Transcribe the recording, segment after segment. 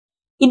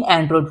In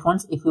Android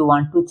phones, if you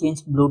want to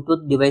change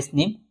Bluetooth device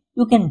name,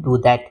 you can do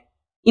that.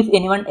 If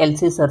anyone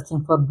else is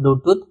searching for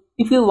Bluetooth,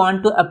 if you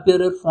want to appear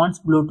your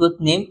phone's Bluetooth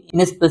name in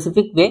a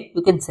specific way,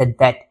 you can set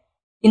that.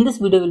 In this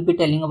video, we'll be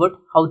telling about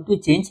how to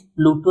change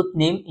Bluetooth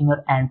name in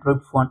your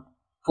Android phone.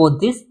 For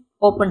this,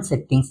 open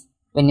settings.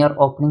 When you are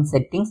opening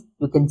settings,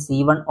 you can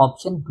see one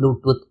option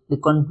Bluetooth.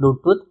 Click on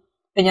Bluetooth.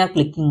 When you are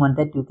clicking on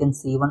that, you can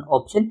see one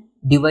option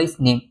device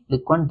name.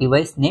 Click on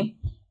device name.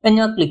 When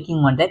you are clicking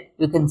on that,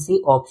 you can see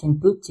option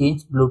to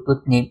change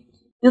Bluetooth name.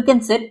 You can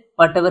set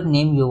whatever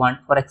name you want.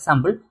 For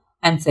example,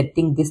 I am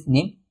setting this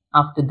name.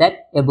 After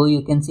that, above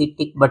you can see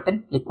tick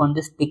button. Click on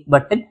this tick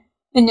button.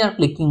 When you are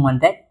clicking on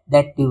that,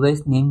 that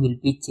device name will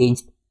be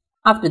changed.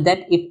 After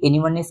that, if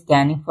anyone is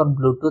scanning for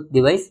Bluetooth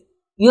device,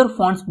 your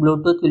phone's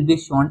Bluetooth will be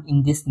shown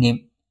in this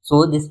name.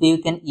 So this way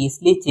you can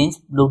easily change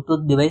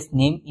Bluetooth device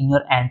name in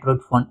your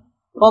Android phone.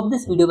 Hope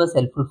this video was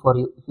helpful for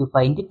you. If you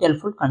find it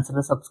helpful,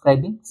 consider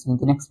subscribing. See you in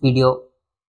the next video.